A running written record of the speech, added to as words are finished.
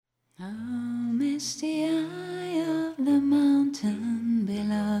Oh, misty eye of the mountain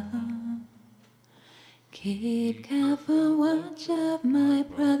below, keep careful watch of my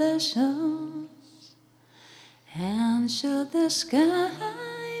brother's souls, and should the sky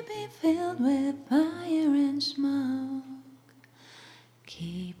be filled with fire and smoke,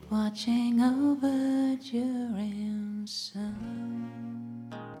 keep watching over during sun.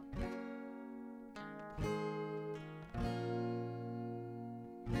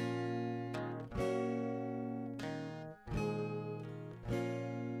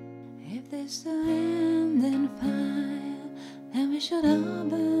 If this the end in fire, then we should all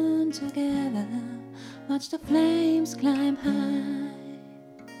burn together. Watch the flames climb high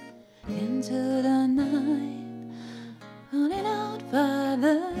into the night, holding out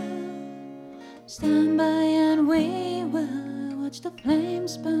Father. Stand by and we will watch the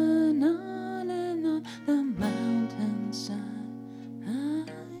flames burn on and on the mountainside.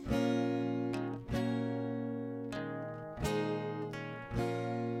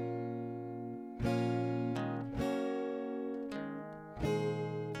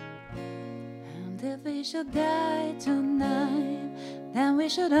 If we should die tonight, then we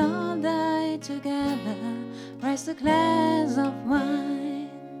should all die together. Raise the glass of wine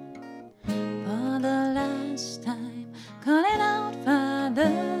for the last time, calling out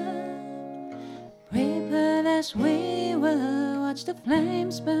Father. Prepare as we will watch the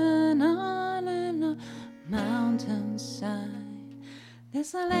flames burn on and on mountainside.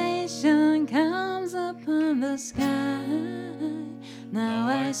 Desolation comes upon the sky. Now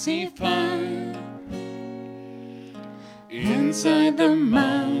I see fire. Inside the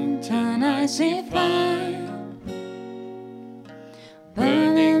mountain I see fire,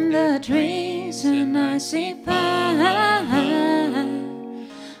 burning the trees, and I see fire,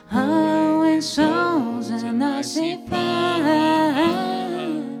 hollowing souls, and I see fire,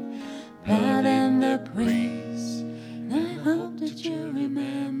 blood and the breeze. I hope that you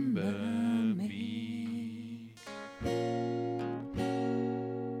remember me.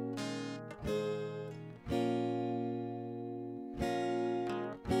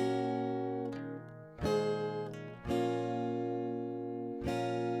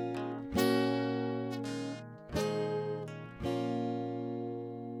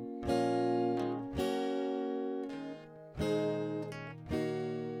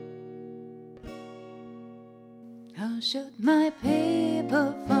 Oh, should my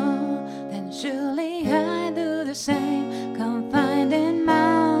people fall, then surely I do the same. Confined in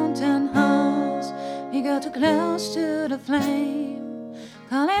mountain halls, we go too close to the flame,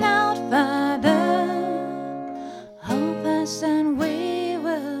 calling out Father. Hold fast and we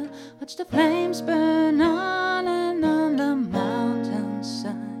will watch the flames burn on and on the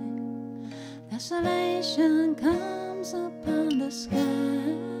mountainside. Desolation comes upon the sky.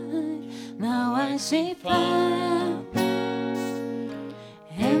 Now I see fire.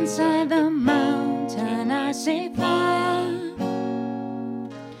 Inside the mountain I see fire,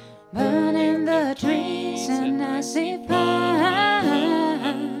 burning the trees, and I see fire,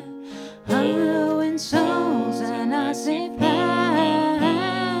 hollowing souls, and I see fire,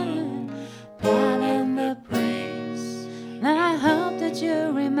 blood and the praise. I hope that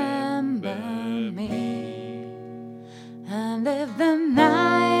you remember me. And if the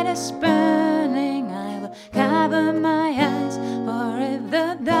night is burning, I will cover my eyes. For if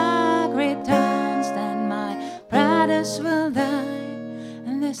the dark returns, then my brothers will die.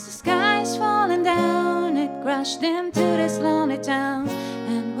 And as the sky's falling down, it crashed into this lonely town.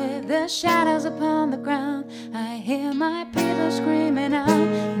 And with the shadows upon the ground, I hear my people screaming out.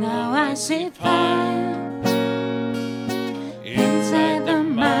 Now I see fire. Inside the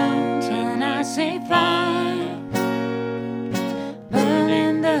mountain I see fire,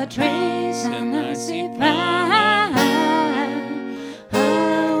 burning the trees, and I see fire,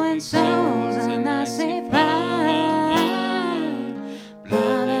 hollowing souls, and I see fire,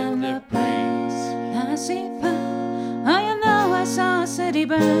 blood and the praise. I see fire. Oh, you know I saw a city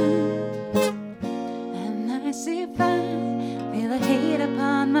burn, and I see fire, feel the heat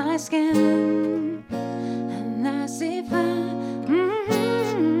upon my skin, and I see fire.